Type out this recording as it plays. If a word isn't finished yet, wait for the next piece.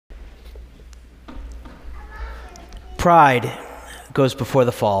Pride goes before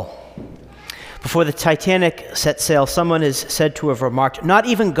the fall. Before the Titanic set sail, someone is said to have remarked, "Not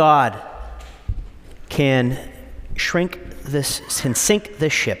even God can sink this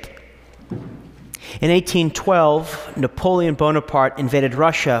ship." In 1812, Napoleon Bonaparte invaded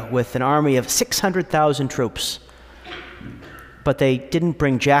Russia with an army of 600,000 troops. But they didn't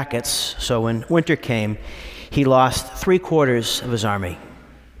bring jackets, so when winter came, he lost 3/4 of his army.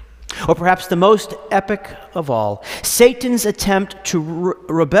 Or perhaps the most epic of all, Satan's attempt to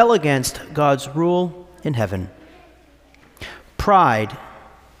rebel against God's rule in heaven. Pride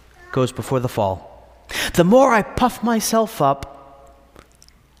goes before the fall. The more I puff myself up,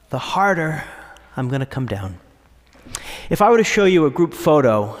 the harder I'm going to come down. If I were to show you a group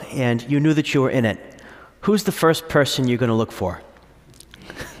photo and you knew that you were in it, who's the first person you're going to look for?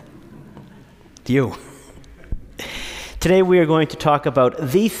 You. Today we are going to talk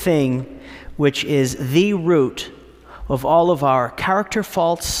about the thing which is the root of all of our character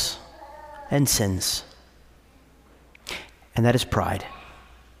faults and sins. And that is pride.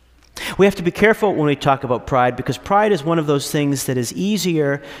 We have to be careful when we talk about pride because pride is one of those things that is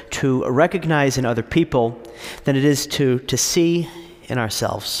easier to recognize in other people than it is to see in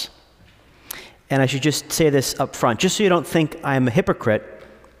ourselves. And I should just say this up front, just so you don't think I am a hypocrite,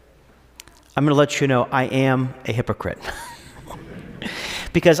 I'm going to let you know I am a hypocrite.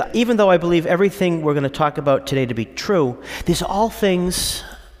 Because even though I believe everything we're going to talk about today to be true, these are all things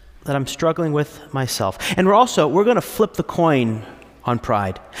that I'm struggling with myself. And we're going to flip the coin on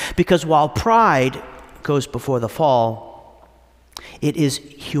pride. Because while pride goes before the fall, it is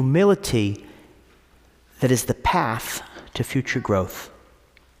humility that is the path to future growth.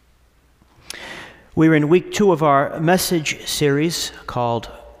 We're in week 2 of our message series called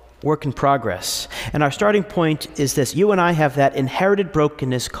Work in Progress. And our starting point is this. You and I have that inherited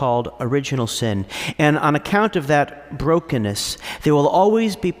brokenness called original sin. And on account of that brokenness, there will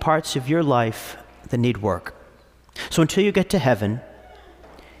always be parts of your life that need work. So until you get to heaven,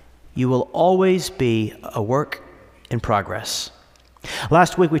 you will always be a work in progress.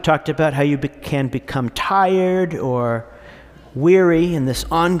 Last week we talked about how you can become tired or weary in this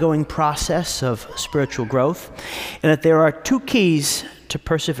ongoing process of spiritual growth, and that there are 2 keys to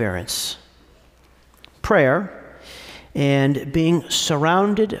perseverance: prayer and being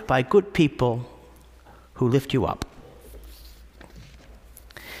surrounded by good people who lift you up.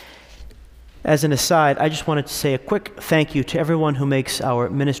 As an aside, I just wanted to say a quick thank you to everyone who makes our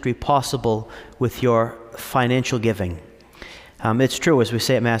ministry possible with your financial giving. It's true, as we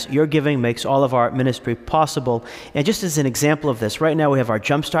say at Mass, your giving makes all of our ministry possible. And just as an example of this, right now we have our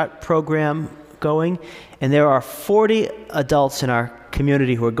Jumpstart program going, and there are 40 adults in our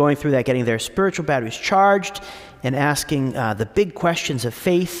community who are going through that, getting their spiritual batteries charged and asking the big questions of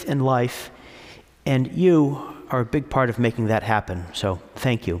faith and life. And you are a big part of making that happen. So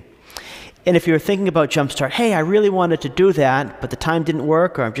thank you. And if you're thinking about Jumpstart, hey, I really wanted to do that, but the time didn't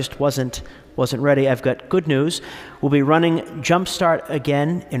work, or I just wasn't ready, I've got good news. We'll be running Jumpstart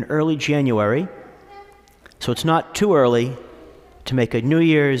again in early January. So it's not too early to make a New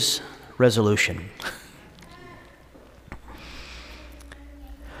Year's resolution.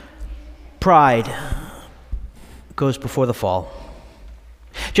 Pride goes before the fall.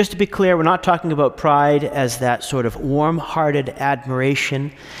 Just to be clear, we're not talking about pride as that sort of warm-hearted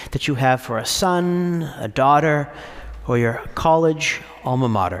admiration that you have for a son, a daughter, or your college alma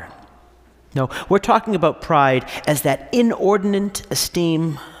mater. No, we're talking about pride as that inordinate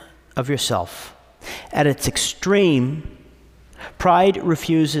esteem of yourself. At its extreme, pride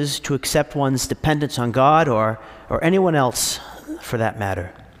refuses to accept one's dependence on God or anyone else for that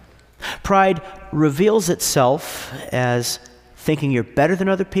matter. Pride reveals itself as thinking you're better than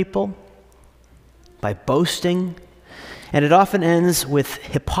other people, by boasting, and it often ends with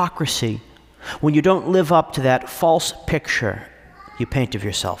hypocrisy when you don't live up to that false picture you paint of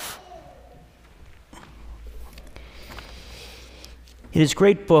yourself. In his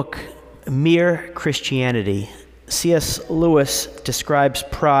great book, Mere Christianity, C.S. Lewis describes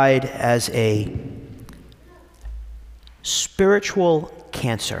pride as a spiritual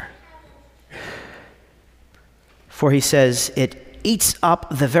cancer. For he says, it eats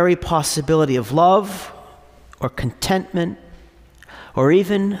up the very possibility of love or contentment or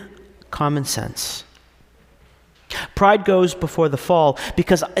even common sense. Pride goes before the fall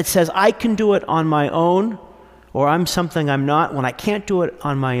because it says, I can do it on my own, or I'm something I'm not, when I can't do it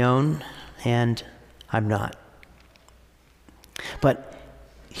on my own, and I'm not. But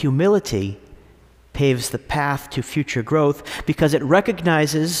humility paves the path to future growth because it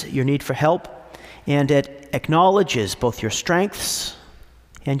recognizes your need for help and it acknowledges both your strengths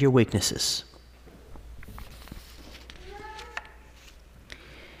and your weaknesses.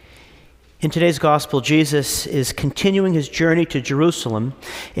 In today's gospel, Jesus is continuing his journey to Jerusalem,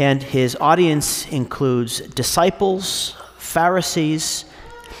 and his audience includes disciples, Pharisees,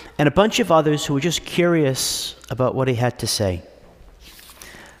 and a bunch of others who were just curious about what he had to say.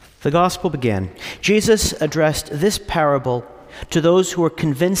 The gospel began. Jesus addressed this parable to those who were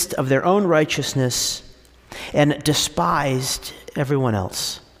convinced of their own righteousness and despised everyone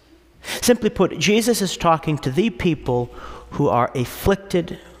else. Simply put, Jesus is talking to the people who are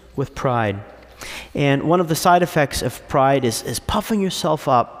afflicted with pride. And one of the side effects of pride is puffing yourself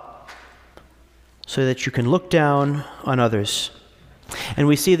up so that you can look down on others. And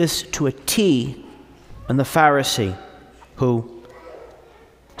we see this to a T in the Pharisee who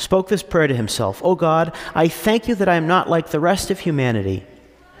spoke this prayer to himself. "Oh God, I thank you that I am not like the rest of humanity,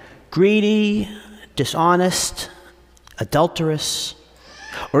 greedy, dishonest, adulterous,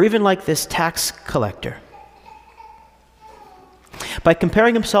 or even like this tax collector." By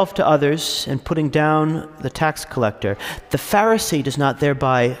comparing himself to others and putting down the tax collector, the Pharisee does not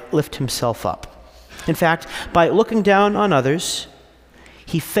thereby lift himself up. In fact, by looking down on others,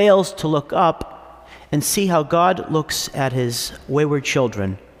 he fails to look up and see how God looks at his wayward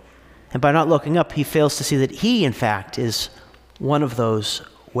children. And by not looking up, he fails to see that he, in fact, is one of those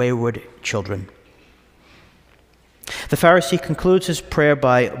wayward children. The Pharisee concludes his prayer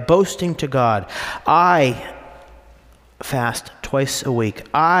by boasting to God, "I fast twice a week.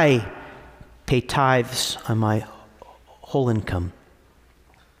 I pay tithes on my whole income."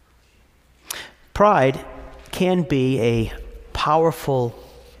 Pride can be a powerful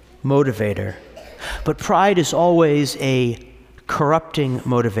motivator, but pride is always a corrupting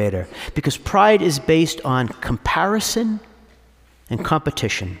motivator because pride is based on comparison and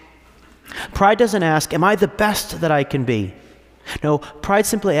competition. Pride doesn't ask, "Am I the best that I can be?" No, pride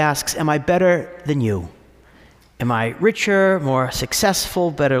simply asks, "Am I better than you? Am I richer, more successful,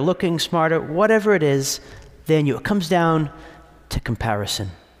 better looking, smarter, whatever it is than you?" It comes down to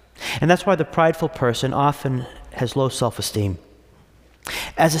comparison. And that's why the prideful person often has low self-esteem.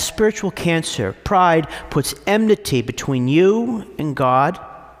 As a spiritual cancer, pride puts enmity between you and God,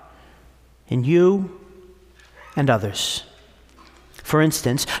 and you and others. For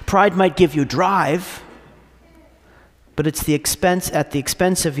instance, pride might give you drive, but it's at the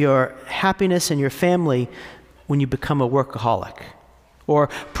expense of your happiness and your family when you become a workaholic. Or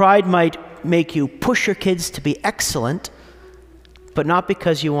pride might make you push your kids to be excellent, but not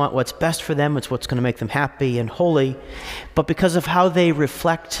because you want what's best for them, it's what's going to make them happy and holy, but because of how they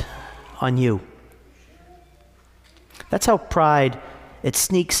reflect on you. That's how pride, it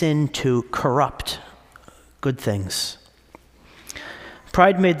sneaks in to corrupt good things.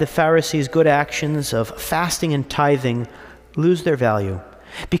 Pride made the Pharisees' good actions of fasting and tithing lose their value,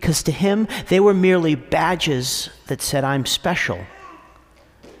 because to him, they were merely badges that said, "I'm special,"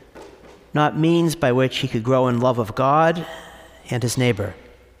 not means by which he could grow in love of God and his neighbor.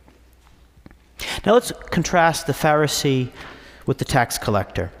 Now let's contrast the Pharisee with the tax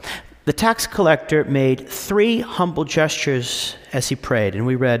collector. The tax collector made 3 humble gestures as he prayed, and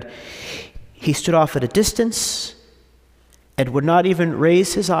we read, "He stood off at a distance and would not even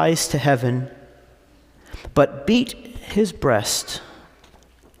raise his eyes to heaven, but beat his breast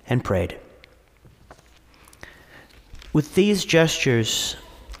and prayed." With these gestures,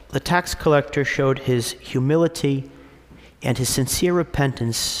 the tax collector showed his humility and his sincere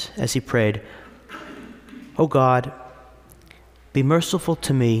repentance as he prayed, "O God, be merciful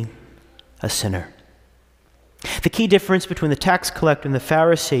to me, a sinner." The key difference between the tax collector and the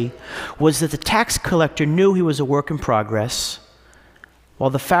Pharisee was that the tax collector knew he was a work in progress, while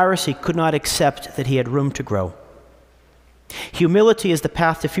the Pharisee could not accept that he had room to grow. Humility is the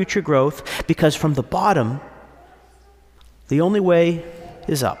path to future growth because from the bottom, the only way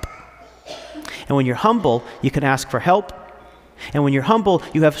is up. And when you're humble, you can ask for help. And when you're humble,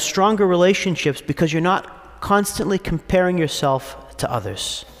 you have stronger relationships because you're not constantly comparing yourself to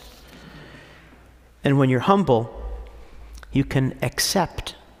others. And when you're humble, you can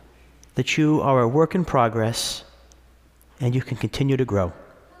accept that you are a work in progress and you can continue to grow.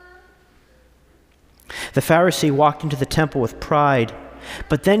 The Pharisee walked into the temple with pride,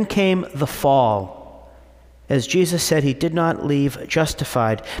 but then came the fall. As Jesus said, he did not leave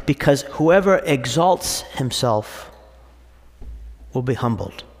justified, because whoever exalts himself will be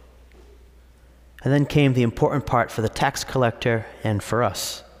humbled. And then came the important part for the tax collector and for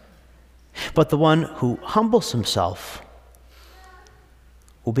us. But the one who humbles himself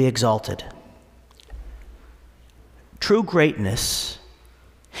will be exalted. True greatness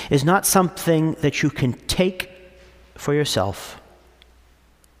is not something that you can take for yourself.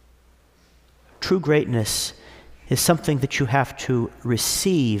 True greatness is something that you have to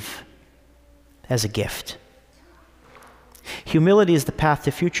receive as a gift. Humility is the path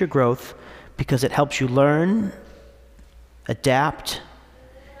to future growth because it helps you learn, adapt,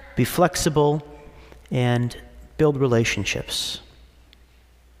 be flexible, and build relationships.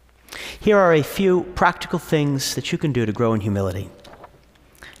 Here are a few practical things that you can do to grow in humility.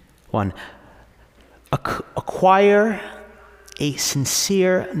 1, acquire a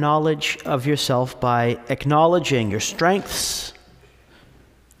sincere knowledge of yourself by acknowledging your strengths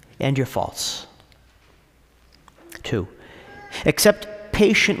and your faults. 2, accept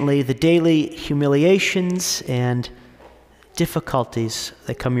patiently the daily humiliations and difficulties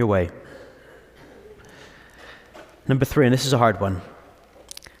that come your way. 3, and this is a hard one,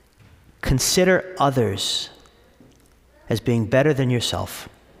 consider others as being better than yourself.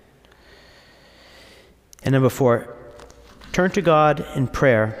 And 4, turn to God in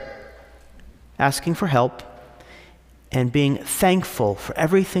prayer, asking for help, and being thankful for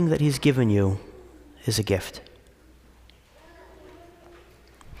everything that He's given you is a gift.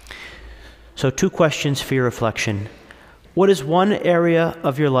 So 2 questions for your reflection. What is one area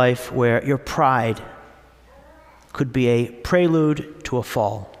of your life where your pride could be a prelude to a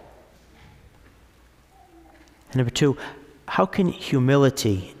fall? And 2, how can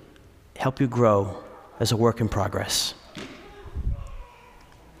humility help you grow as a work in progress?